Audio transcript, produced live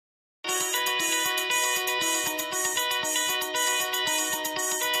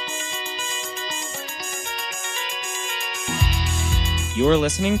You are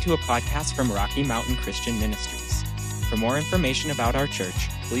listening to a podcast from Rocky Mountain Christian Ministries. For more information about our church,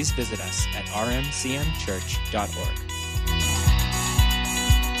 please visit us at rmcmchurch.org.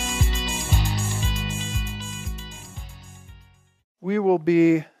 We will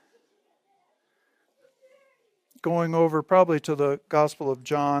be going over probably to the Gospel of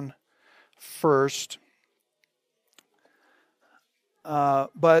John first. So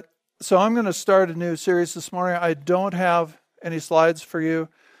I'm going to start a new series this morning. I don't have any slides for you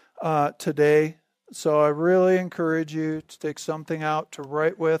today, so I really encourage you to take something out to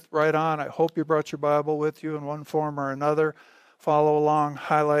write on. I hope you brought your Bible with you in one form or another. Follow along,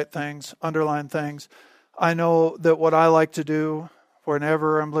 highlight things, underline things. I know that what I like to do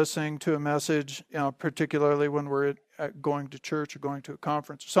whenever I'm listening to a message, particularly when we're going to church or going to a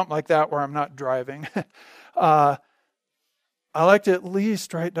conference or something like that where I'm not driving, I like to at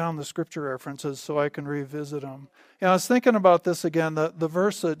least write down the scripture references so I can revisit them. I was thinking about this again, the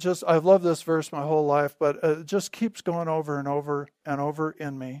verse that I've loved this verse my whole life, but it just keeps going over and over and over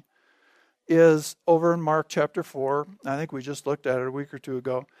in me, is over in Mark chapter 4. I think we just looked at it a week or two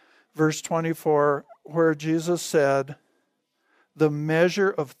ago. Verse 24, where Jesus said, "The measure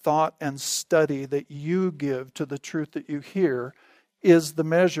of thought and study that you give to the truth that you hear is the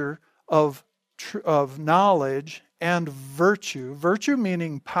measure of knowledge and virtue." Virtue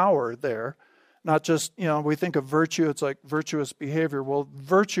meaning power there. Not just, we think of virtue, it's like virtuous behavior. Well,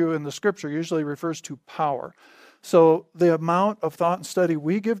 virtue in the scripture usually refers to power. So the amount of thought and study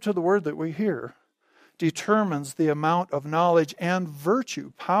we give to the word that we hear determines the amount of knowledge and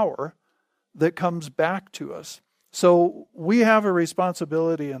virtue, power, that comes back to us. So we have a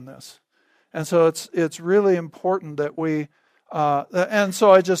responsibility in this. And so it's really important that we, and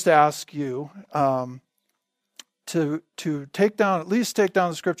so I just ask you to at least take down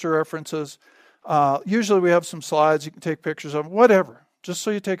the scripture references. Usually we have some slides you can take pictures of, whatever, just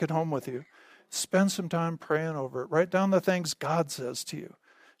so you take it home with you. Spend some time praying over it. Write down the things God says to you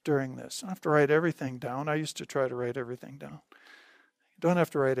during this. You don't have to write everything down. I used to try to write everything down. You don't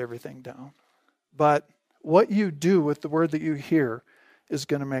have to write everything down. But what you do with the word that you hear is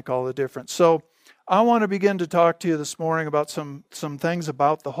going to make all the difference. So I want to begin to talk to you this morning about some things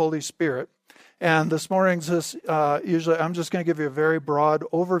about the Holy Spirit. And this morning's usually I'm just going to give you a very broad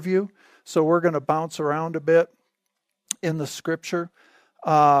overview. So we're going to bounce around a bit in the scripture.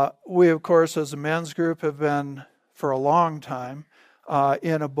 We, of course, as a men's group, have been for a long time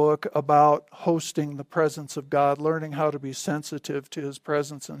in a book about hosting the presence of God, learning how to be sensitive to His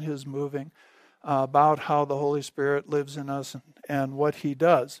presence and His moving, about how the Holy Spirit lives in us and what He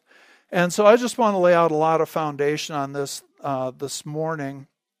does. And so I just want to lay out a lot of foundation on this this morning.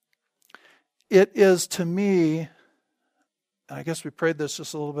 It is, to me, I guess we prayed this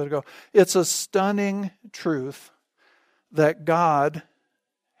just a little bit ago, it's a stunning truth that God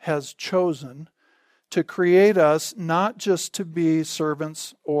has chosen to create us not just to be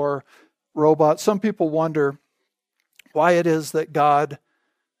servants or robots. Some people wonder why it is that God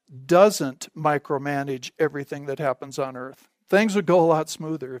doesn't micromanage everything that happens on earth. Things would go a lot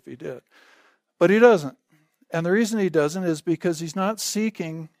smoother if He did. But He doesn't. And the reason He doesn't is because He's not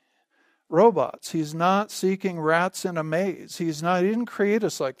seeking robots. He's not seeking rats in a maze. He didn't create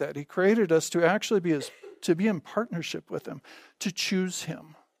us like that. He created us to actually be in partnership with Him, to choose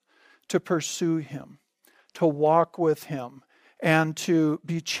Him, to pursue Him, to walk with Him, and to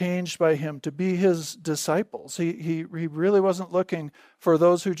be changed by Him, to be His disciples. He really wasn't looking for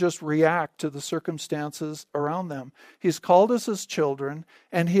those who just react to the circumstances around them. He's called us as children,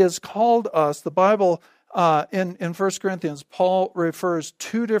 and He has called us, the Bible, in 1 Corinthians, Paul refers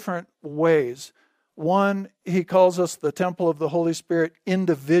two different ways. One, he calls us the temple of the Holy Spirit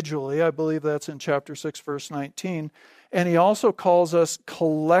individually. I believe that's in chapter 6, verse 19. And he also calls us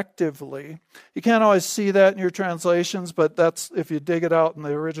collectively. You can't always see that in your translations, but that's, if you dig it out in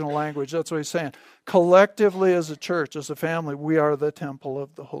the original language, that's what he's saying. Collectively as a church, as a family, we are the temple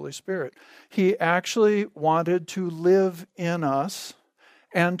of the Holy Spirit. He actually wanted to live in us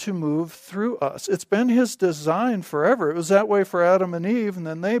and to move through us. It's been His design forever. It was that way for Adam and Eve, and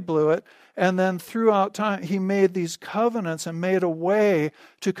then they blew it. And then throughout time, He made these covenants and made a way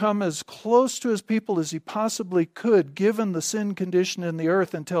to come as close to His people as He possibly could, given the sin condition in the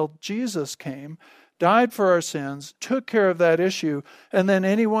earth, until Jesus came, died for our sins, took care of that issue, and then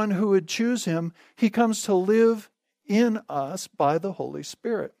anyone who would choose Him, He comes to live in us by the Holy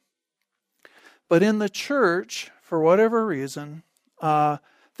Spirit. But in the church, for whatever reason,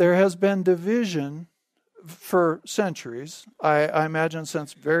 there has been division for centuries, I imagine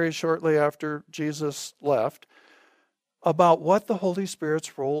since very shortly after Jesus left, about what the Holy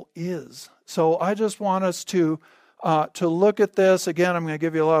Spirit's role is. So I just want us to to look at this. Again, I'm going to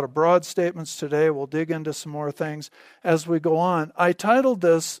give you a lot of broad statements today. We'll dig into some more things as we go on. I titled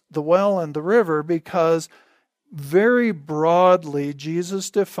this The Well and the River because very broadly Jesus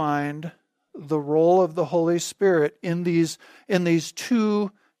defined the role of the Holy Spirit in these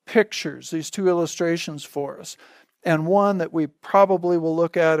two pictures, these two illustrations for us. And one that we probably will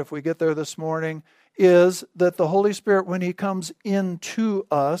look at if we get there this morning is that the Holy Spirit, when He comes into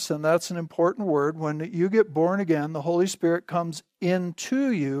us, and that's an important word, when you get born again, the Holy Spirit comes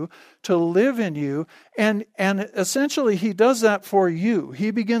into you to live in you, and essentially He does that for you.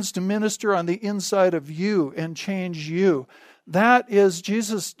 He begins to minister on the inside of you and change you. That is,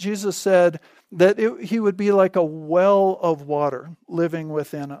 Jesus said that He would be like a well of water living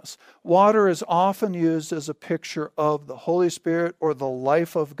within us. Water is often used as a picture of the Holy Spirit or the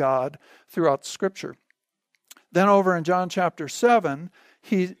life of God throughout Scripture. Then over in John chapter 7,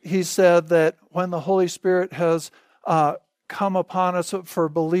 he said that when the Holy Spirit has come upon us for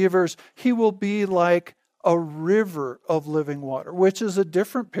believers, He will be like a river of living water, which is a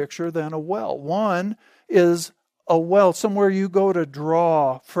different picture than a well. One is a well, somewhere you go to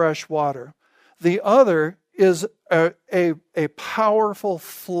draw fresh water. The other is a powerful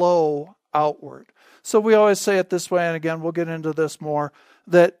flow outward. So we always say it this way, and again, we'll get into this more,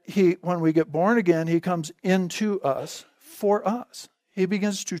 that when we get born again, He comes into us for us. He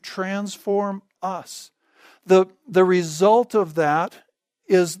begins to transform us. The result of that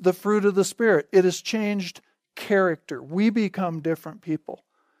is the fruit of the Spirit. It has changed character. We become different people.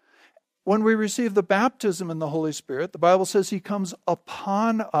 When we receive the baptism in the Holy Spirit, the Bible says He comes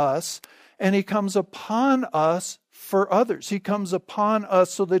upon us, and He comes upon us for others. He comes upon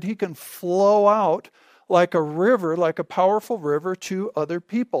us so that He can flow out like a river, like a powerful river, to other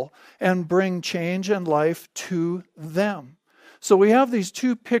people and bring change and life to them. So we have these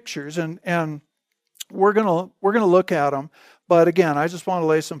two pictures, and we're gonna look at them. But again, I just want to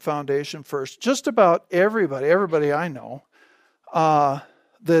lay some foundation first. Just about everybody I know,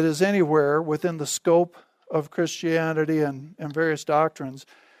 that is anywhere within the scope of Christianity and various doctrines,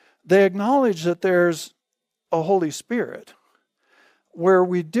 they acknowledge that there's a Holy Spirit. Where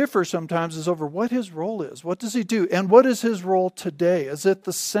we differ sometimes is over what His role is. What does He do? And what is His role today? Is it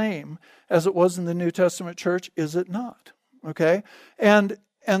the same as it was in the New Testament church? Is it not? Okay? And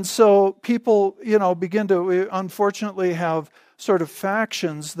so people, begin to, we unfortunately have sort of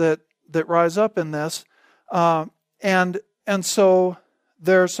factions that rise up in this. And so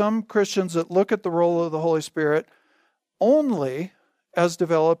there are some Christians that look at the role of the Holy Spirit only as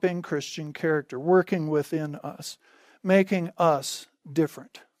developing Christian character, working within us, making us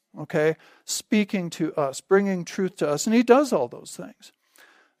different, okay? Speaking to us, bringing truth to us, and He does all those things.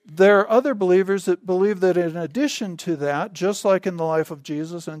 There are other believers that believe that in addition to that, just like in the life of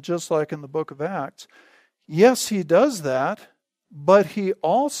Jesus and just like in the book of Acts, yes, He does that, but He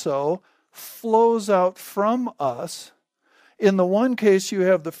also flows out from us. In the one case, you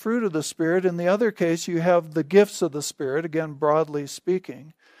have the fruit of the Spirit. In the other case, you have the gifts of the Spirit, again, broadly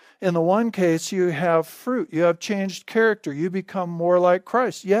speaking. In the one case, you have fruit. You have changed character. You become more like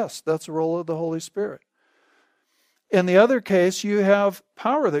Christ. Yes, that's the role of the Holy Spirit. In the other case, you have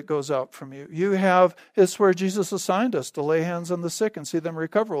power that goes out from you. It's where Jesus assigned us to lay hands on the sick and see them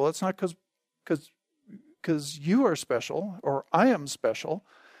recover. Well, it's not because you are special or I am special.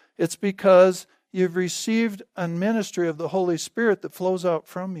 It's because you've received a ministry of the Holy Spirit that flows out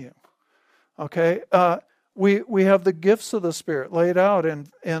from you. Okay? We have the gifts of the Spirit laid out in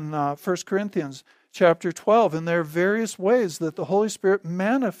 1 Corinthians chapter 12. And there are various ways that the Holy Spirit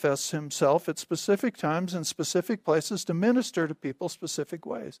manifests Himself at specific times and specific places to minister to people specific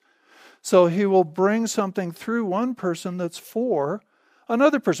ways. So He will bring something through one person that's for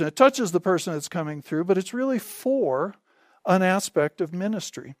another person. It touches the person that's coming through, but it's really for an aspect of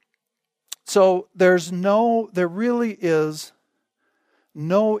ministry. So there really is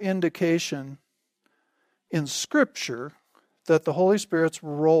no indication in Scripture that the Holy Spirit's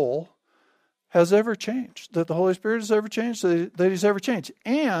role has ever changed, that the Holy Spirit has ever changed, that He's ever changed.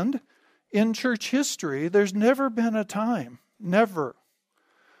 And in church history, there's never been a time, never,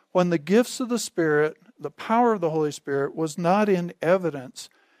 when the gifts of the Spirit, the power of the Holy Spirit was not in evidence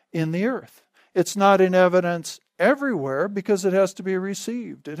in the earth. It's not in evidence everywhere because it has to be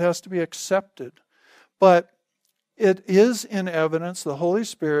received. It has to be accepted. But it is in evidence. The Holy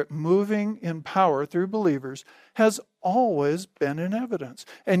Spirit moving in power through believers has always been in evidence.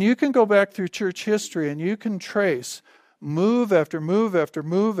 And you can go back through church history and you can trace move after move after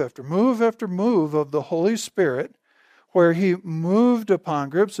move after move after move of the Holy Spirit where He moved upon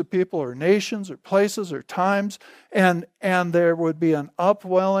groups of people or nations or places or times, and there would be an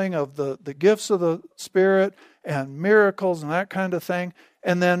upwelling of the gifts of the Spirit, and miracles and that kind of thing.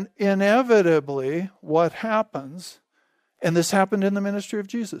 And then inevitably what happens, and this happened in the ministry of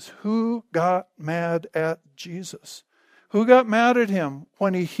Jesus, who got mad at Jesus? Who got mad at him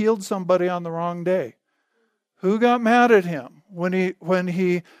when he healed somebody on the wrong day? Who got mad at him when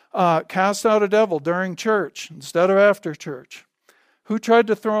he cast out a devil during church instead of after church? Who tried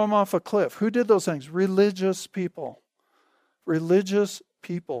to throw him off a cliff? Who did those things? Religious people. Religious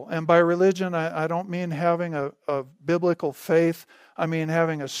people. And by religion, I don't mean having a biblical faith. I mean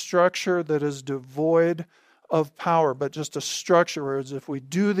having a structure that is devoid of power, but just a structure where if we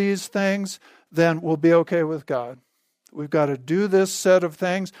do these things, then we'll be okay with God. We've got to do this set of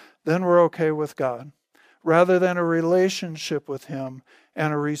things, then we're okay with God. Rather than a relationship with him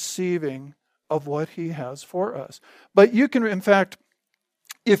and a receiving of what he has for us. But you can, in fact,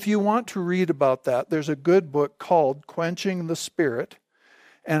 if you want to read about that, there's a good book called Quenching the Spirit,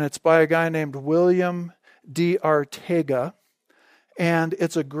 and it's by a guy named William D. Ortega. And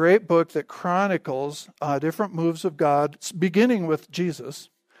it's a great book that chronicles different moves of God, beginning with Jesus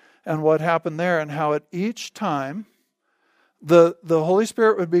and what happened there, and how at each time the Holy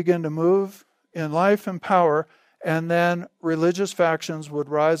Spirit would begin to move in life and power, and then religious factions would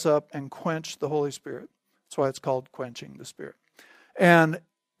rise up and quench the Holy Spirit. That's why it's called Quenching the Spirit. And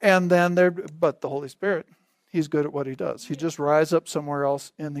then but the Holy Spirit, he's good at what he does. He just rise up somewhere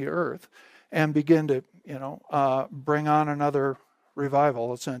else in the earth and begin to, bring on another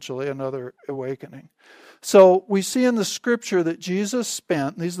revival, essentially, another awakening. So we see in the scripture that Jesus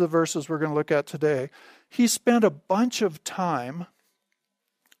spent, these are the verses we're going to look at today, he spent a bunch of time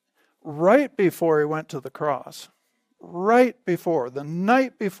right before he went to the cross, right before, the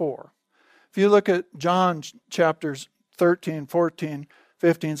night before. If you look at John chapters 13, 14,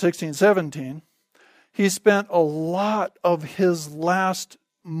 15, 16, 17, he spent a lot of his last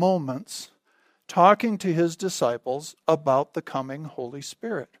moments talking to his disciples about the coming Holy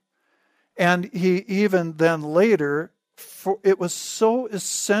Spirit. And he even then later, it was so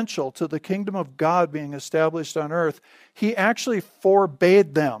essential to the kingdom of God being established on earth, he actually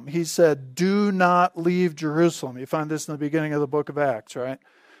forbade them. He said, do not leave Jerusalem. You find this in the beginning of the book of Acts, right?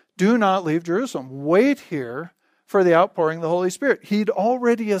 Do not leave Jerusalem. Wait here for the outpouring of the Holy Spirit. He'd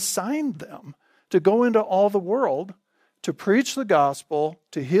already assigned them to go into all the world, to preach the gospel,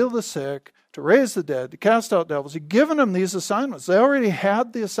 to heal the sick, to raise the dead, to cast out devils. He'd given them these assignments. They already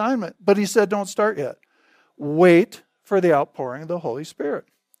had the assignment, but he said, don't start yet. Wait for the outpouring of the Holy Spirit.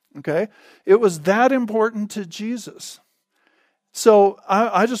 Okay? It was that important to Jesus. So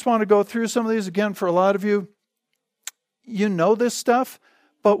I just want to go through some of these again. For a lot of you, you know this stuff,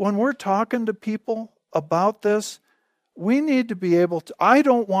 but when we're talking to people about this, we need to be able to, I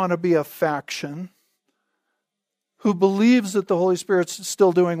don't want to be a faction who believes that the Holy Spirit's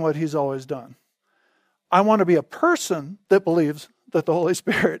still doing what he's always done. I want to be a person that believes that the Holy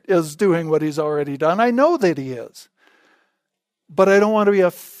Spirit is doing what he's already done. I know that he is. But I don't want to be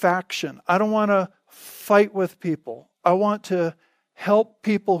a faction. I don't want to fight with people. I want to help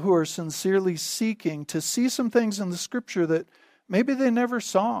people who are sincerely seeking to see some things in the Scripture that maybe they never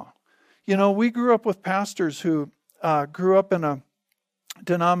saw. You know, we grew up with pastors who grew up in a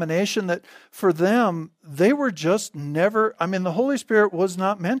denomination that for them, they were just never, the Holy Spirit was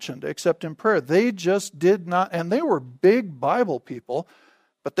not mentioned except in prayer. They just did not, and they were big Bible people,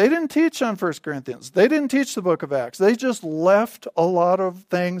 but they didn't teach on 1 Corinthians. They didn't teach the book of Acts. They just left a lot of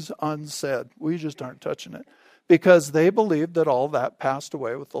things unsaid. We just aren't touching it because they believed that all that passed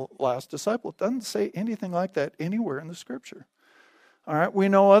away with the last disciple. It doesn't say anything like that anywhere in the Scripture. All right, we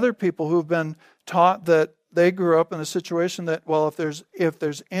know other people who've been taught that they grew up in a situation that, well, if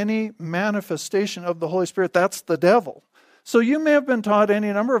there's any manifestation of the Holy Spirit, that's the devil. So you may have been taught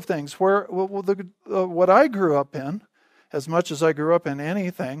any number of things. What I grew up in, as much as I grew up in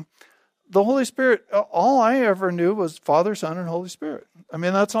anything, the Holy Spirit, all I ever knew was Father, Son, and Holy Spirit.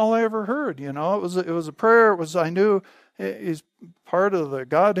 That's all I ever heard. It was a prayer. I knew he's part of the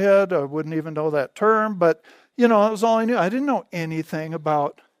Godhead. I wouldn't even know that term, but that was all I knew. I didn't know anything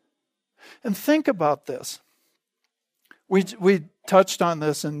about. And think about this. We touched on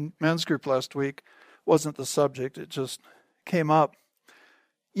this in men's group last week. Wasn't the subject, it just came up.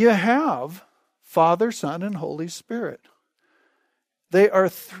 You have Father, Son, and Holy Spirit. They are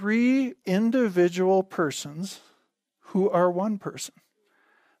three individual persons who are one person.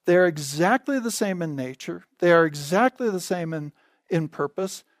 They are exactly the same in nature. They are exactly the same in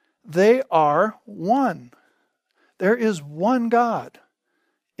purpose. They are one. There is one God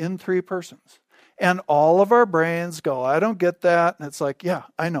in three persons. And all of our brains go, I don't get that. And it's like, yeah,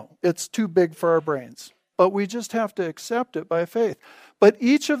 I know. It's too big for our brains. But we just have to accept it by faith. But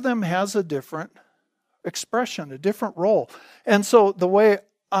each of them has a different expression, a different role. And so the way,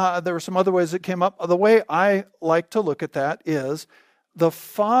 there were some other ways it came up. The way I like to look at that is the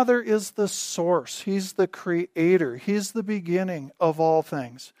Father is the source. He's the creator. He's the beginning of all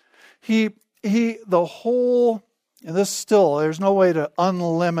things. The whole, and this still, there's no way to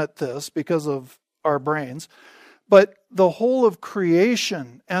unlimit this because of our brains, but the whole of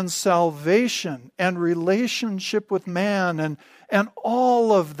creation and salvation and relationship with man and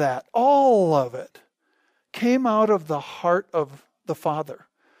all of that, all of it came out of the heart of the Father.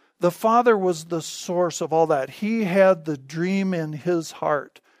 The Father was the source of all that. He had the dream in his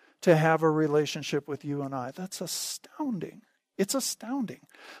heart to have a relationship with you and I. That's astounding. It's astounding.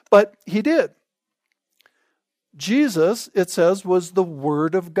 But he did. Jesus, it says, was the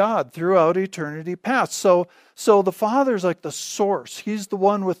Word of God throughout eternity past. So the Father's like the source. He's the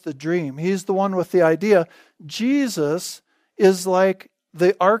one with the dream. He's the one with the idea. Jesus is like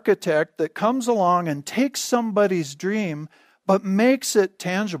the architect that comes along and takes somebody's dream, but makes it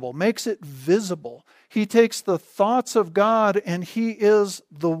tangible, makes it visible. He takes the thoughts of God and he is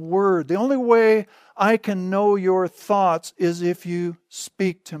the Word. The only way I can know your thoughts is if you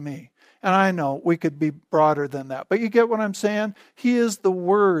speak to me. And I know we could be broader than that, but you get what I'm saying? He is the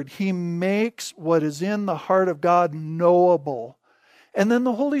Word. He makes what is in the heart of God knowable. And then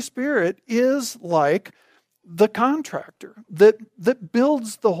the Holy Spirit is like the contractor that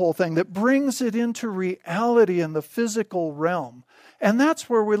builds the whole thing, that brings it into reality in the physical realm. And that's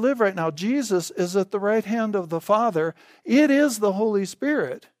where we live right now. Jesus is at the right hand of the Father. It is the Holy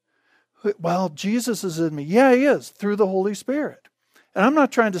Spirit. Well, Jesus is in me. Yeah, he is, through the Holy Spirit. And I'm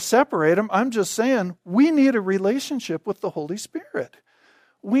not trying to separate them. I'm just saying we need a relationship with the Holy Spirit.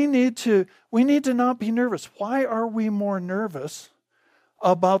 We need to not be nervous. Why are we more nervous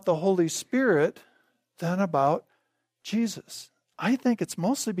about the Holy Spirit than about Jesus? I think it's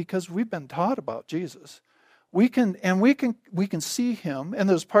mostly because we've been taught about Jesus. We can see him, and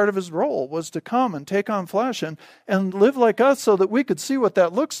as part of his role was to come and take on flesh and live like us so that we could see what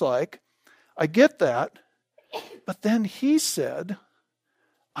that looks like. I get that. But then he said,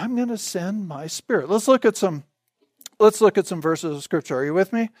 I'm going to send my Spirit. Let's look at some verses of Scripture. Are you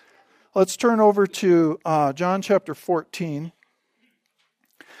with me? Let's turn over to John chapter 14.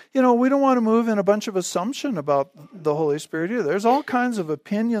 We don't want to move in a bunch of assumption about the Holy Spirit either. There's all kinds of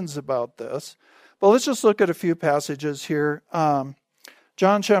opinions about this. But let's just look at a few passages here.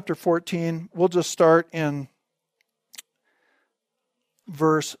 John chapter 14, we'll just start in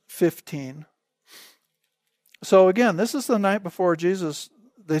verse 15. So again, this is the night before Jesus,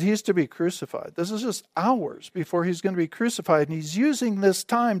 that he's to be crucified. This is just hours before he's going to be crucified. And he's using this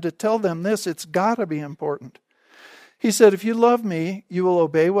time to tell them this. It's got to be important. He said, if you love me, you will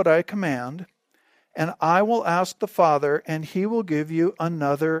obey what I command, and I will ask the Father, and he will give you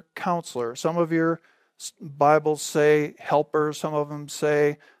another counselor. Some of your Bibles say helper. Some of them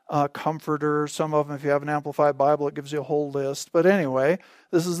say comforter. Some of them, if you have an Amplified Bible, it gives you a whole list. But anyway,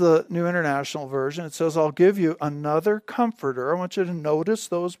 this is the New International Version. It says, I'll give you another comforter. I want you to notice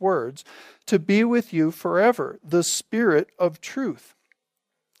those words. To be with you forever, the Spirit of truth.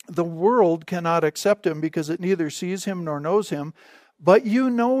 The world cannot accept him because it neither sees him nor knows him, but you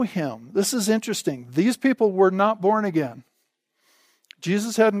know him. This is interesting. These people were not born again.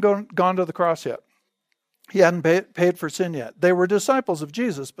 Jesus hadn't gone to the cross yet. He hadn't paid for sin yet. They were disciples of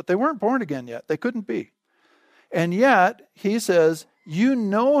Jesus, but they weren't born again yet. They couldn't be. And yet, he says, you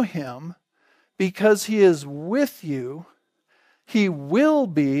know him because he is with you. He will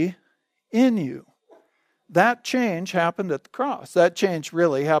be in you. That change happened at the cross. That change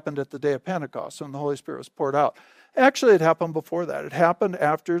really happened at the day of Pentecost when the Holy Spirit was poured out. Actually, it happened before that. It happened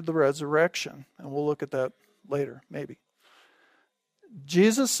after the resurrection. And we'll look at that later, maybe.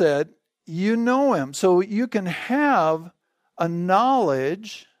 Jesus said, you know him. So you can have a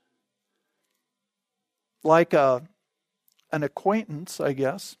knowledge like an acquaintance, I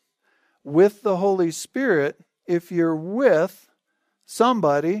guess, with the Holy Spirit if you're with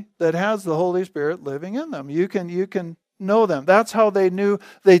somebody that has the Holy Spirit living in them. You can know them. That's how they knew.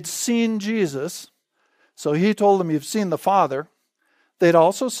 They'd seen Jesus. So he told them, you've seen the Father. They'd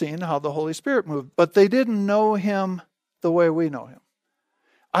also seen how the Holy Spirit moved. But they didn't know him the way we know him.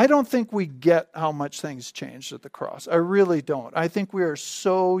 I don't think we get how much things changed at the cross. I really don't. I think we are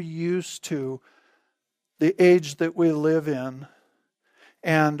so used to the age that we live in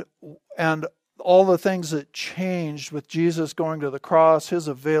and all the things that changed with Jesus going to the cross, his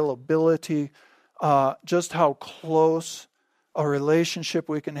availability, just how close a relationship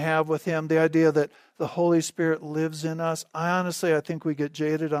we can have with him, the idea that the Holy Spirit lives in us. I think we get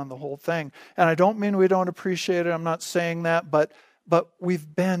jaded on the whole thing. And I don't mean we don't appreciate it. I'm not saying that, but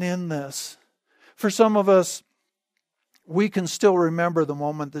we've been in this. For some of us, we can still remember the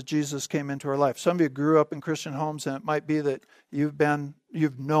moment that Jesus came into our life. Some of you grew up in Christian homes, and it might be that you've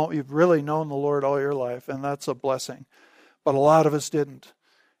really known the Lord all your life, and that's a blessing. But a lot of us didn't.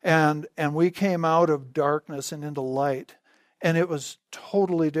 And we came out of darkness and into light, and it was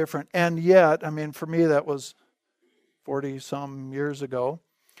totally different. And yet, for me, that was 40-some years ago,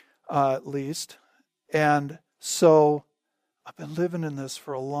 at least. And so I've been living in this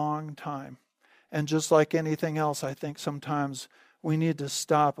for a long time. And just like anything else, I think sometimes we need to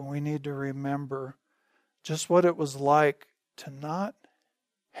stop and we need to remember just what it was like to not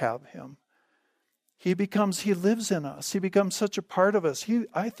have him. He lives in us. He becomes such a part of us.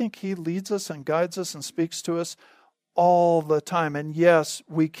 I think he leads us and guides us and speaks to us all the time. And yes,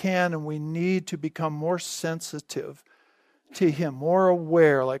 we can and we need to become more sensitive to him, more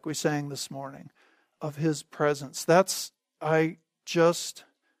aware, like we sang this morning, of his presence.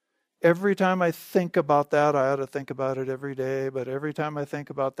 Every time I think about that, I ought to think about it every day, but every time I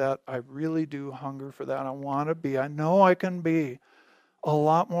think about that, I really do hunger for that. I know I can be a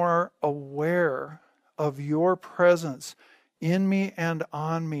lot more aware of your presence in me and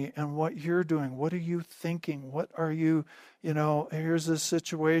on me and what you're doing. What are you thinking? What are you, here's this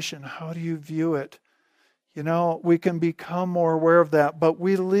situation. How do you view it? We can become more aware of that, but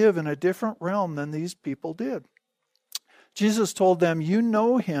we live in a different realm than these people did. Jesus told them, you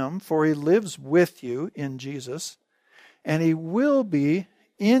know him, for he lives with you in Jesus, and he will be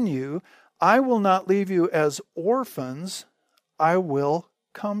in you. I will not leave you as orphans. I will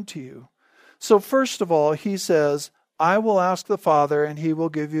come to you. So first of all, he says, I will ask the Father, and he will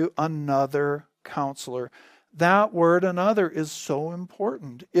give you another counselor. That word another is so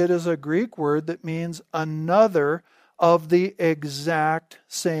important. It is a Greek word that means another of the exact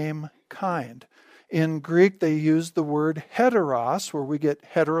same kind. In Greek, they use the word heteros, where we get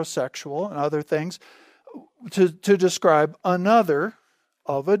heterosexual and other things, to describe another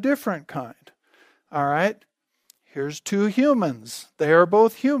of a different kind. All right? Here's two humans. They are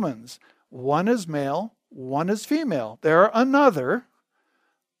both humans. One is male, one is female. They're another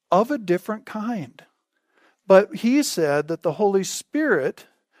of a different kind. But he said that the Holy Spirit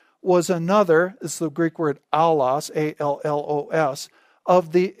was another, it's the Greek word allos, A-L-L-O-S,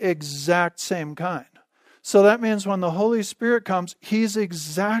 of the exact same kind. So that means when the Holy Spirit comes, he's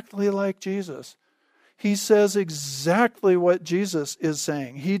exactly like Jesus. He says exactly what Jesus is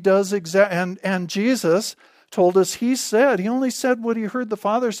saying. He does and Jesus told us he only said what he heard the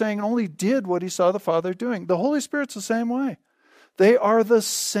Father saying and only did what he saw the Father doing. The Holy Spirit's the same way. They are the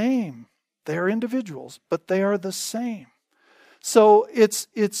same. They are individuals, but they are the same. So it's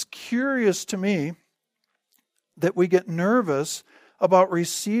curious to me that we get nervous about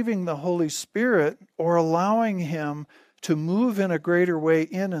receiving the Holy Spirit or allowing him to move in a greater way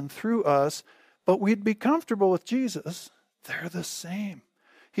in and through us, but we'd be comfortable with Jesus. They're the same.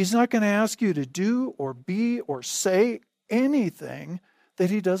 He's not going to ask you to do or be or say anything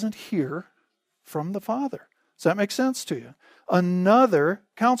that he doesn't hear from the Father. Does that make sense to you? Another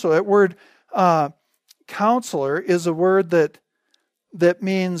counselor. That word counselor is a word that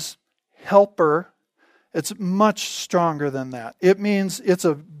means helper. It's much stronger than that. It means it's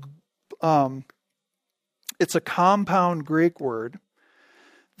a compound Greek word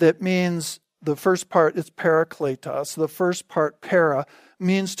that means the first part is parakletos. The first part, para,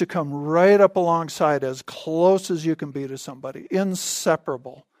 means to come right up alongside, as close as you can be to somebody,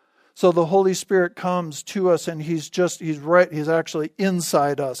 inseparable. So the Holy Spirit comes to us and he's actually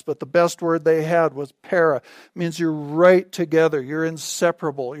inside us. But the best word they had was para. It means you're right together. You're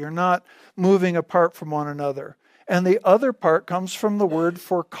inseparable. You're not moving apart from one another. And the other part comes from the word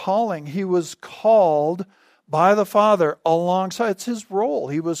for calling. He was called by the Father alongside. It's his role.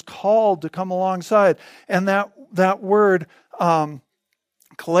 He was called to come alongside. And that word,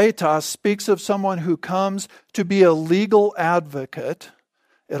 kletos, speaks of someone who comes to be a legal advocate.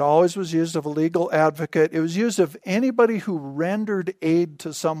 It always was used of a legal advocate. It was used of anybody who rendered aid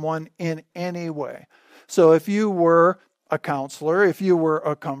to someone in any way. So if you were a counselor, if you were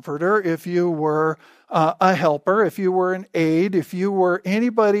a comforter, if you were a helper, if you were an aid, if you were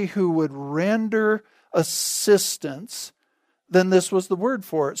anybody who would render assistance, then this was the word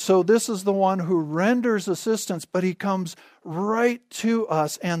for it. So this is the one who renders assistance, but he comes right to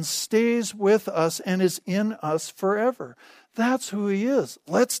us and stays with us and is in us forever. That's who he is.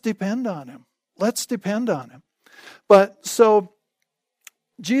 Let's depend on him. Let's depend on him. But so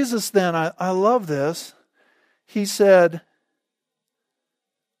Jesus then, I love this. He said,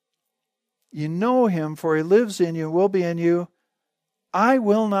 you know him, for he lives in you, will be in you. I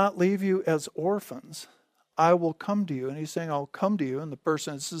will not leave you as orphans. I will come to you. And he's saying, I'll come to you in the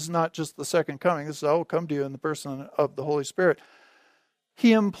person. This is not just the second coming. This is, I will come to you in the person of the Holy Spirit.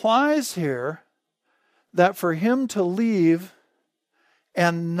 He implies here that for him to leave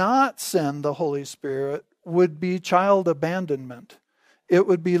and not send the Holy Spirit would be child abandonment. It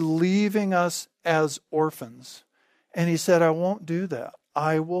would be leaving us as orphans. And he said, I won't do that.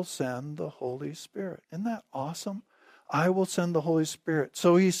 I will send the Holy Spirit. Isn't that awesome? I will send the Holy Spirit.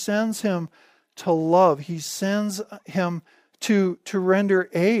 So he sends him to love. He sends him to render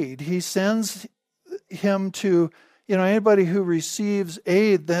aid. He sends him to, anybody who receives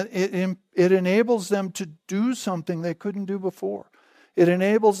aid, that it enables them to do something they couldn't do before. It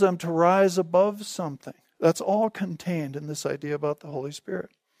enables them to rise above something. That's all contained in this idea about the Holy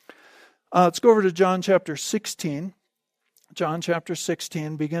Spirit. Let's go over to John chapter 16. John chapter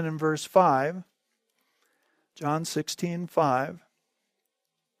 16, begin in verse 5. John 16:5.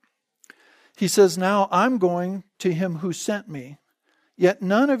 He says, now I'm going to him who sent me, yet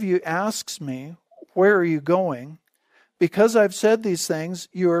none of you asks me, where are you going? Because I've said these things,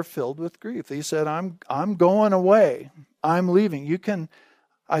 you are filled with grief. He said, I'm going away. I'm leaving. You can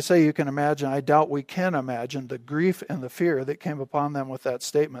imagine, I doubt we can imagine the grief and the fear that came upon them with that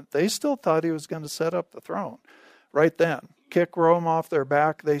statement. They still thought he was going to set up the throne right then. Kick Rome off their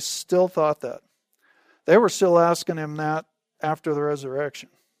back. They still thought that. They were still asking him that after the resurrection.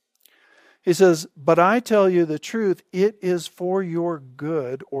 He says, but I tell you the truth, it is for your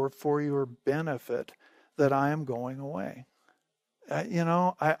good or for your benefit that I am going away. I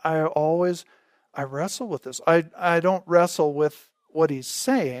wrestle with this. I don't wrestle with what he's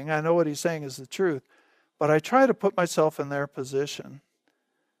saying. I know what he's saying is the truth, but I try to put myself in their position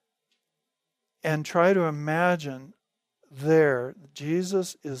and try to imagine there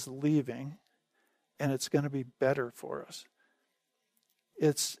Jesus is leaving and it's going to be better for us.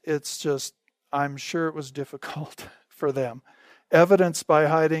 It's just, I'm sure it was difficult for them, evidenced by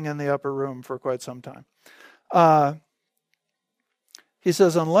hiding in the upper room for quite some time. He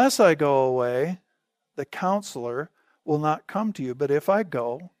says, unless I go away, the counselor will not come to you, but if I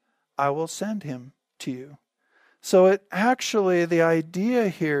go, I will send him to you. So the idea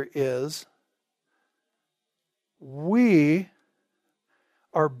here is we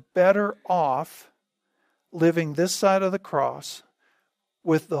are better off living this side of the cross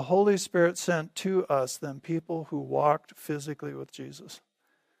with the Holy Spirit sent to us than people who walked physically with Jesus.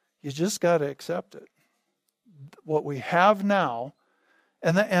 You just got to accept it. What we have now,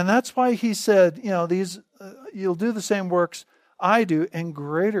 and that's why he said, you'll do the same works I do and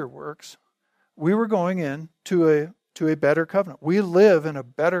greater works. We were going in to a better covenant. We live in a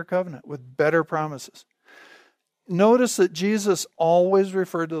better covenant with better promises. Notice that Jesus always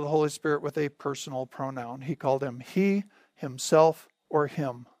referred to the Holy Spirit with a personal pronoun. He called him he, himself, or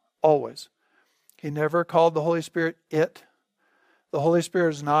him, always. He never called the Holy Spirit it. The Holy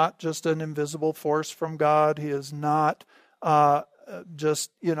Spirit is not just an invisible force from God. He is not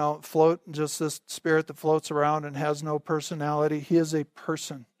just this spirit that floats around and has no personality. He is a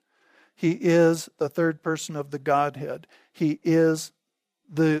person. He is the third person of the Godhead. He is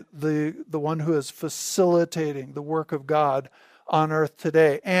the one who is facilitating the work of God on earth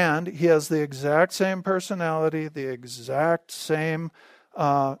today. And he has the exact same personality, the exact same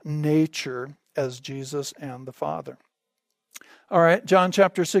nature as Jesus and the Father. All right, John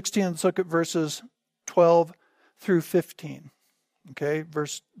chapter 16, let's look at verses 12 through 15. Okay,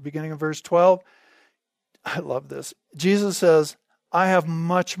 beginning of verse 12. I love this. Jesus says, I have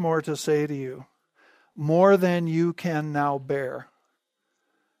much more to say to you, more than you can now bear.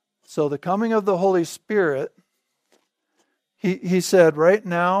 So the coming of the Holy Spirit, he said, right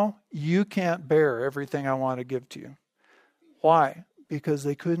now, you can't bear everything I want to give to you. Why? Because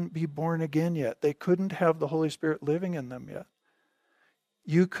they couldn't be born again yet. They couldn't have the Holy Spirit living in them yet.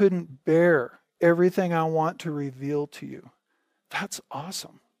 You couldn't bear everything I want to reveal to you. That's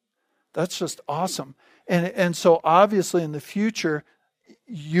awesome. That's just awesome. And so obviously in the future,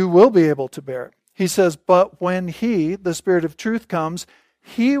 you will be able to bear it. He says, but when he, the Spirit of truth, comes,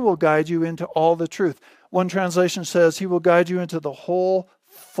 he will guide you into all the truth. One translation says he will guide you into the whole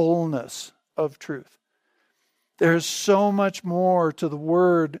fullness of truth. There's so much more to the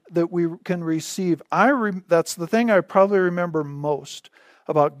word that we can receive. That's the thing I probably remember most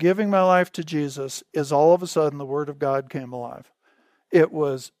about giving my life to Jesus is all of a sudden the word of God came alive. It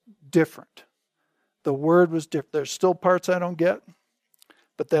was different. The word was different. There's still parts I don't get,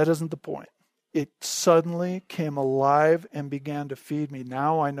 but that isn't the point. It suddenly came alive and began to feed me.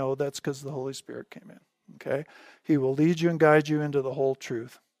 Now I know that's because the Holy Spirit came in. Okay? He will lead you and guide you into the whole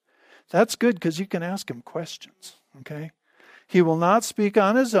truth. That's good because you can ask him questions. Okay? He will not speak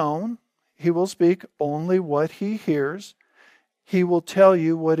on his own. He will speak only what he hears. He will tell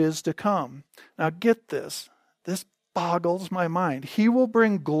you what is to come. Now get this. This boggles my mind. He will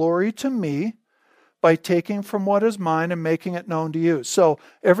bring glory to me by taking from what is mine and making it known to you. So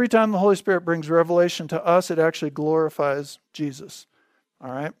every time the Holy Spirit brings revelation to us, it actually glorifies Jesus.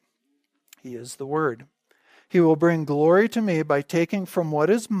 All right? He is the Word. He will bring glory to me by taking from what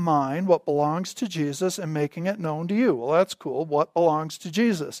is mine, what belongs to Jesus, and making it known to you. Well, that's cool. What belongs to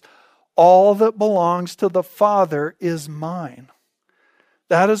Jesus? All that belongs to the Father is mine.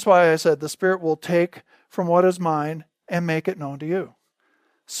 That is why I said the Spirit will take from what is mine and make it known to you.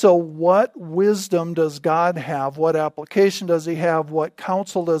 So what wisdom does God have? What application does he have? What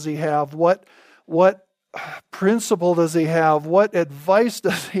counsel does he have? What principle does he have? What advice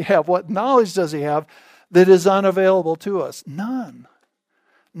does he have? What knowledge does he have that is unavailable to us? None.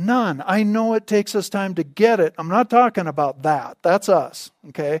 None. I know it takes us time to get it. I'm not talking about that. That's us,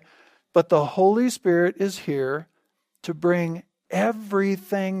 okay? But the Holy Spirit is here to bring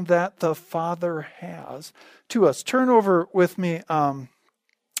everything that the Father has to us. Turn over with me. I'm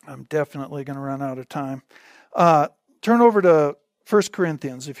definitely going to run out of time. Turn over to 1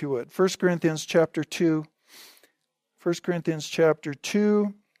 Corinthians, if you would. 1 Corinthians chapter 2. 1 Corinthians chapter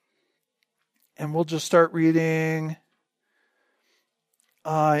 2. And we'll just start reading.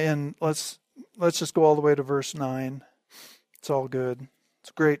 And let's just go all the way to verse 9. It's all good. It's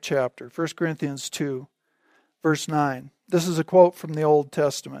a great chapter. 1 Corinthians 2, verse 9. This is a quote from the Old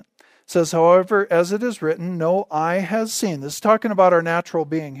Testament. It says, however, as it is written, no eye has seen. This is talking about our natural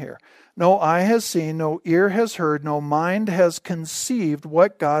being here. No eye has seen, no ear has heard, no mind has conceived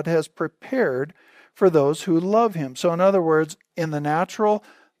what God has prepared for those who love him. So in other words, in the natural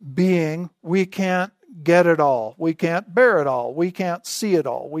being, we can't get it all. We can't bear it all. We can't see it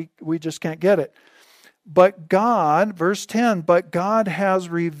all. We just can't get it. But God, verse 10, but God has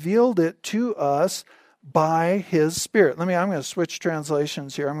revealed it to us by his Spirit. I'm going to switch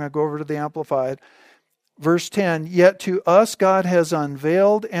translations here. I'm going to go over to the Amplified. Verse 10, yet to us God has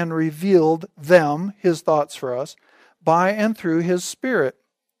unveiled and revealed them, his thoughts for us, by and through his Spirit.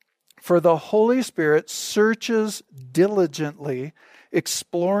 For the Holy Spirit searches diligently,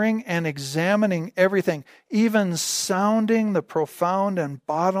 exploring and examining everything, even sounding the profound and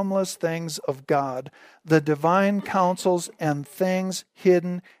bottomless things of God, the divine counsels and things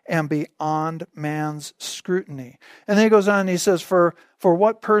hidden and beyond man's scrutiny. And then he goes on and he says, for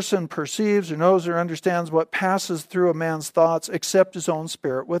what person perceives or knows or understands what passes through a man's thoughts except his own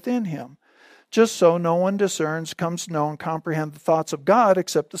spirit within him? Just so no one discerns, comes to know and comprehend the thoughts of God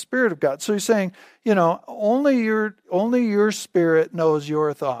except the Spirit of God. So he's saying, only your spirit knows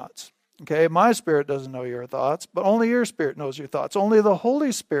your thoughts. Okay, my spirit doesn't know your thoughts, but only your spirit knows your thoughts. Only the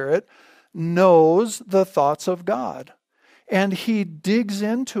Holy Spirit knows the thoughts of God. And he digs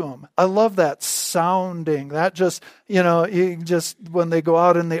into them. I love that sounding. That just, when they go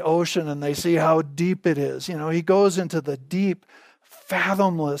out in the ocean and they see how deep it is, he goes into the deep,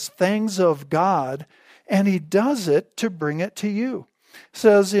 fathomless things of God, and he does it to bring it to you. It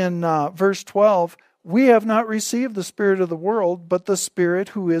says in verse 12, we have not received the spirit of the world, but the Spirit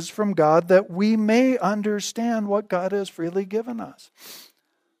who is from God, that we may understand what God has freely given us.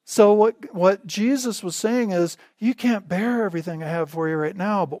 So what Jesus was saying is, you can't bear everything I have for you right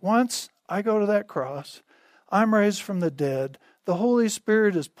now, but once I go to that cross, I'm raised from the dead, the Holy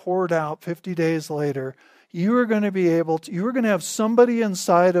Spirit is poured out 50 days later, you are going to have somebody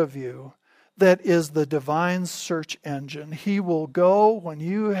inside of you that is the divine search engine. He will go when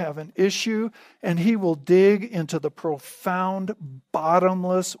you have an issue, and he will dig into the profound,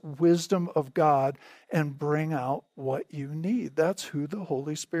 bottomless wisdom of God and bring out what you need. That's who the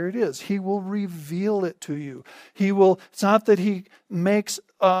Holy Spirit is. He will reveal it to you. It's not that he makes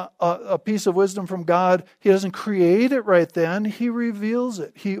a piece of wisdom from God. He doesn't create it right then. He reveals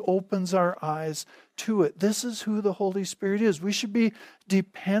it. He opens our eyes to it. This is who the Holy Spirit is. We should be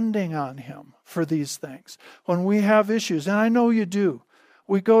depending on him for these things. When we have issues, and I know you do,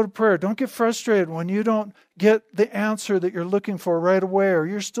 we go to prayer. Don't get frustrated when you don't get the answer that you're looking for right away, or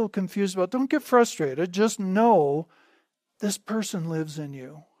you're still confused about. Don't get frustrated. Just know this person lives in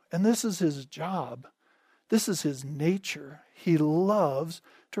you, and this is his job. This is his nature. He loves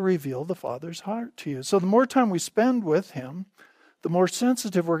to reveal the Father's heart to you. So the more time we spend with him, the more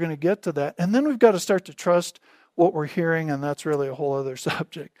sensitive we're going to get to that. And then we've got to start to trust what we're hearing, and that's really a whole other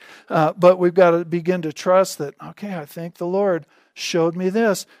subject. But we've got to begin to trust that, okay, I think the Lord showed me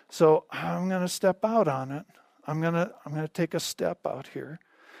this, so I'm going to step out on it. I'm going to take a step out here.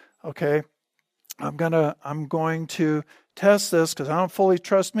 Okay? I'm going to test this because I don't fully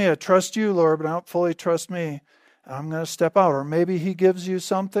trust me. I trust you, Lord, but I don't fully trust me. I'm going to step out. Or maybe he gives you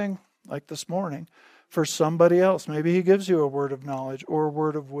something. like this morning, for somebody else. Maybe he gives you a word of knowledge or a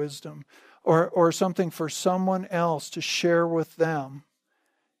word of wisdom or something for someone else to share with them.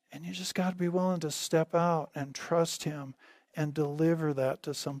 And you just got to be willing to step out and trust him and deliver that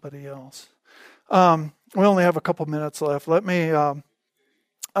to somebody else. We only have a couple minutes left.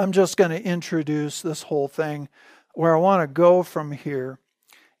 I'm just going to introduce this whole thing. Where I want to go from here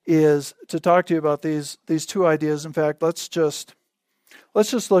is to talk to you about these two ideas. In fact, let's just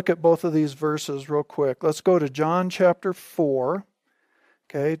look at both of these verses real quick. Let's go to John chapter 4.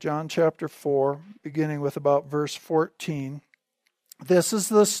 Okay, John chapter 4, beginning with about verse 14. This is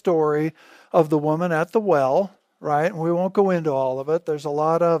the story of the woman at the well, right? And we won't go into all of it. There's a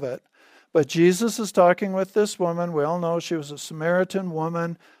lot of it. But Jesus is talking with this woman. We all know she was a Samaritan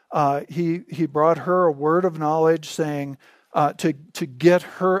woman. He brought her a word of knowledge saying to get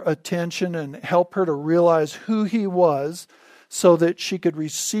her attention and help her to realize who he was so that she could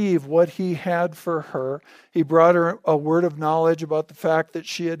receive what he had for her. He brought her a word of knowledge about the fact that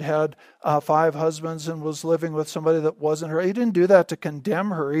she had 5 husbands and was living with somebody that wasn't her. He didn't do that to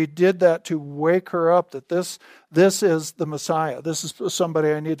condemn her. He did that to wake her up that this is the Messiah. This is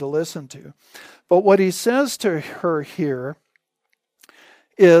somebody I need to listen to. But what he says to her here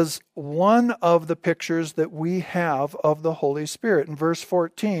is one of the pictures that we have of the Holy Spirit. In verse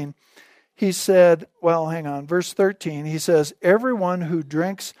 14, he said, verse 13, he says, everyone who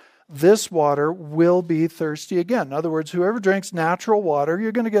drinks this water will be thirsty again. In other words, whoever drinks natural water,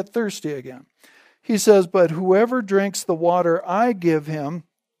 you're going to get thirsty again. He says, but whoever drinks the water I give him,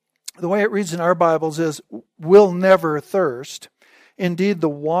 the way it reads in our Bibles is, will never thirst. Indeed, the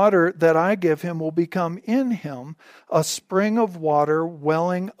water that I give him will become in him a spring of water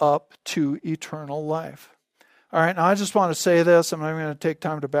welling up to eternal life. All right, now I just want to say this. I'm not going to take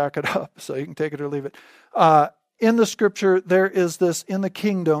time to back it up, so you can take it or leave it. In the Scripture, there is this, in the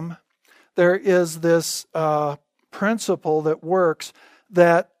kingdom, there is this principle that works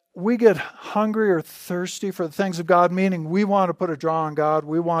that we get hungry or thirsty for the things of God, meaning we want to put a draw on God.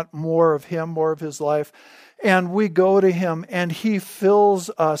 We want more of him, more of his life. And we go to him and he fills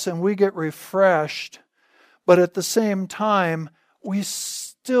us and we get refreshed. But at the same time, we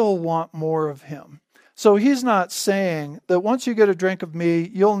still want more of him. So he's not saying that once you get a drink of me,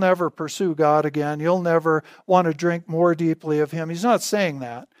 you'll never pursue God again. You'll never want to drink more deeply of him. He's not saying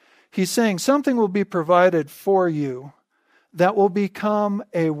that. He's saying something will be provided for you that will become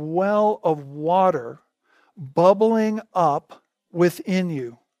a well of water bubbling up within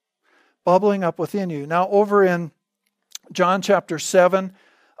you. Bubbling up within you. Now over in John chapter 7,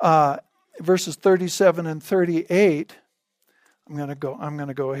 verses 37 and 38, I'm going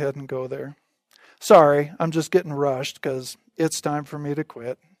to go ahead and go there. Sorry, I'm just getting rushed because it's time for me to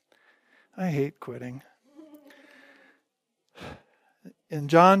quit. I hate quitting. In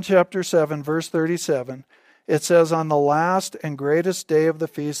John chapter 7, verse 37, it says, on the last and greatest day of the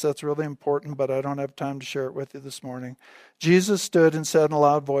feast, that's really important, but I don't have time to share it with you this morning. Jesus stood and said in a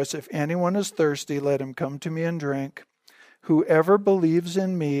loud voice, if anyone is thirsty, let him come to me and drink. Whoever believes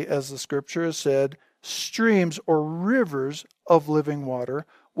in me, as the scripture has said, streams or rivers of living water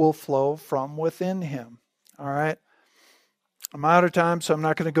will flow from within him. All right. I'm out of time, so I'm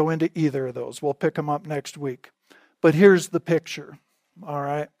not going to go into either of those. We'll pick them up next week. But here's the picture. All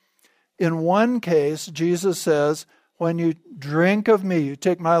right. In one case, Jesus says, when you drink of me, you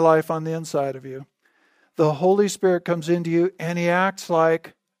take my life on the inside of you, the Holy Spirit comes into you and he acts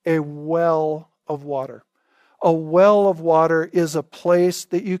like a well of water. A well of water is a place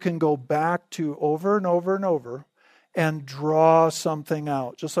that you can go back to over and over and over and draw something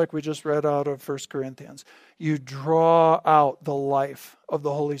out, just like we just read out of 1 Corinthians. You draw out the life of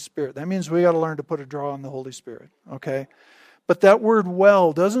the Holy Spirit. That means we got to learn to put a draw on the Holy Spirit, okay? But that word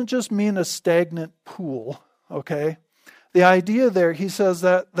well doesn't just mean a stagnant pool, okay? The idea there, he says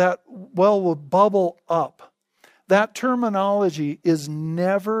that well will bubble up. That terminology is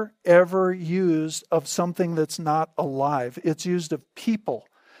never, ever used of something that's not alive. It's used of people.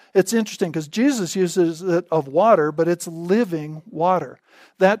 It's interesting because Jesus uses it of water, but it's living water.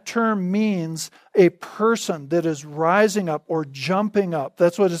 That term means a person that is rising up or jumping up.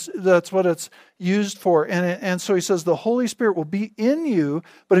 That's what it's used for. And so he says the Holy Spirit will be in you.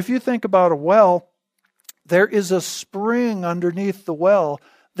 But if you think about a well, there is a spring underneath the well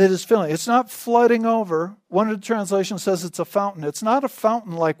that is filling. It's not flooding over. One of the translations says it's a fountain. It's not a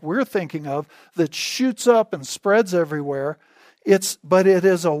fountain like we're thinking of that shoots up and spreads everywhere. But it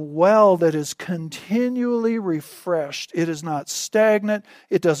is a well that is continually refreshed. It is not stagnant.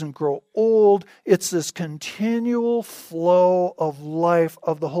 It doesn't grow old. It's this continual flow of life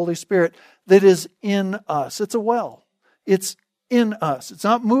of the Holy Spirit that is in us. It's a well. It's in us. It's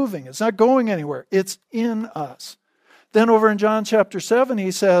not moving. It's not going anywhere. It's in us. Then over in John chapter 7,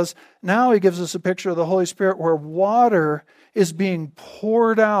 he says, now he gives us a picture of the Holy Spirit where water is being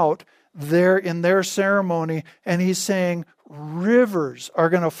poured out there in their ceremony. And he's saying rivers are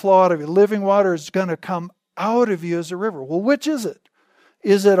going to flow out of you. Living water is going to come out of you as a river. Well, which is it?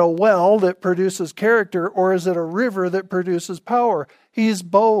 Is it a well that produces character, or is it a river that produces power? He's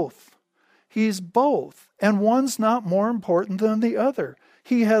both. He's both. And one's not more important than the other.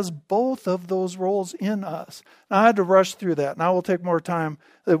 He has both of those roles in us. Now, I had to rush through that, and I will take more time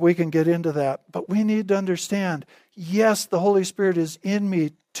that we can get into that. But we need to understand, yes, the Holy Spirit is in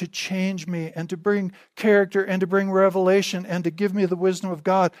me to change me and to bring character and to bring revelation and to give me the wisdom of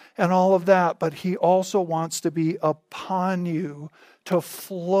God and all of that. But He also wants to be upon you, to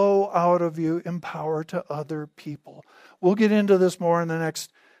flow out of you in power to other people. We'll get into this more in the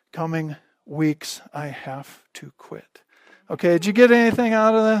next coming weeks. I have to quit. Okay, did you get anything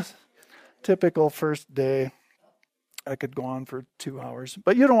out of this? Typical first day. I could go on for 2 hours,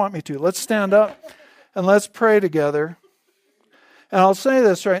 but you don't want me to. Let's stand up and let's pray together. And I'll say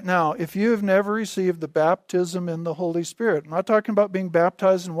this right now. If you have never received the baptism in the Holy Spirit, I'm not talking about being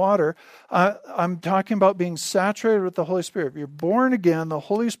baptized in water. I'm talking about being saturated with the Holy Spirit. If you're born again, the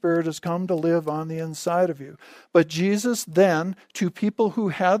Holy Spirit has come to live on the inside of you. But Jesus then, to people who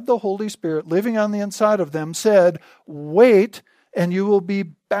had the Holy Spirit living on the inside of them, said, wait, and you will be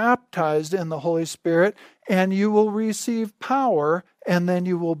baptized in the Holy Spirit, and you will receive power, and then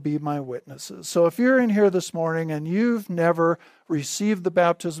you will be my witnesses. So if you're in here this morning and you've never received the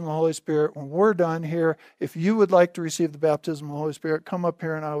baptism of the Holy Spirit, when we're done here, if you would like to receive the baptism of the Holy Spirit, come up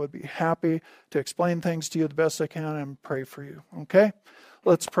here and I would be happy to explain things to you the best I can and pray for you. Okay?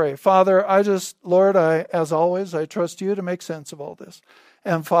 Let's pray. Father, Lord, as always, I trust you to make sense of all this.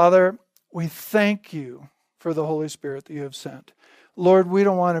 And Father, we thank you for the Holy Spirit that you have sent. Lord, we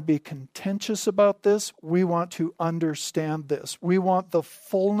don't want to be contentious about this. We want to understand this. We want the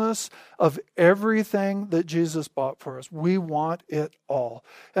fullness of everything that Jesus bought for us. We want it all.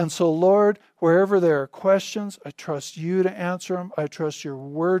 And so, Lord, wherever there are questions, I trust you to answer them. I trust your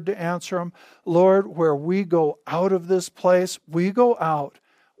word to answer them. Lord, where we go out of this place, we go out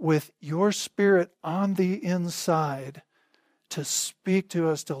with your Spirit on the inside to speak to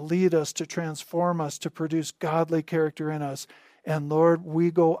us, to lead us, to transform us, to produce godly character in us. And Lord, we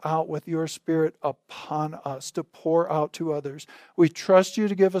go out with your Spirit upon us to pour out to others. We trust you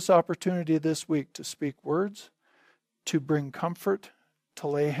to give us opportunity this week to speak words, to bring comfort, to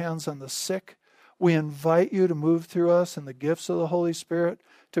lay hands on the sick. We invite you to move through us in the gifts of the Holy Spirit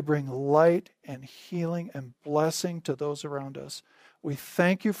to bring light and healing and blessing to those around us. We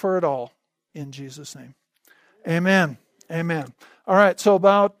thank you for it all in Jesus' name. Amen. Amen. All right, so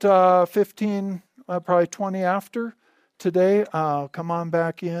about 15, probably 20 after today, come on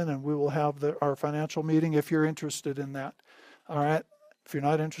back in and we will have our financial meeting if you're interested in that. All right. If you're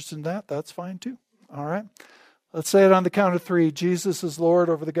not interested in that, that's fine too. All right. Let's say it on the count of 3. Jesus is Lord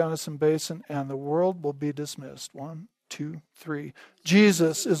over the Gunnison Basin, and the world will be dismissed. 1, 2, 3.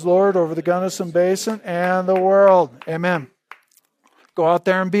 Jesus is Lord over the Gunnison Basin and the world. Amen. Go out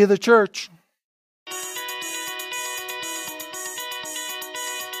there and be the church.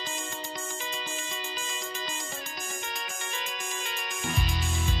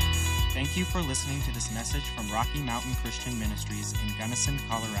 Thank you for listening to this message from Rocky Mountain Christian Ministries in Gunnison,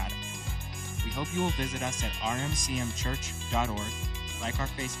 Colorado. We hope you will visit us at rmcmchurch.org, like our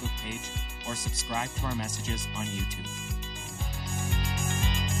Facebook page, or subscribe to our messages on YouTube.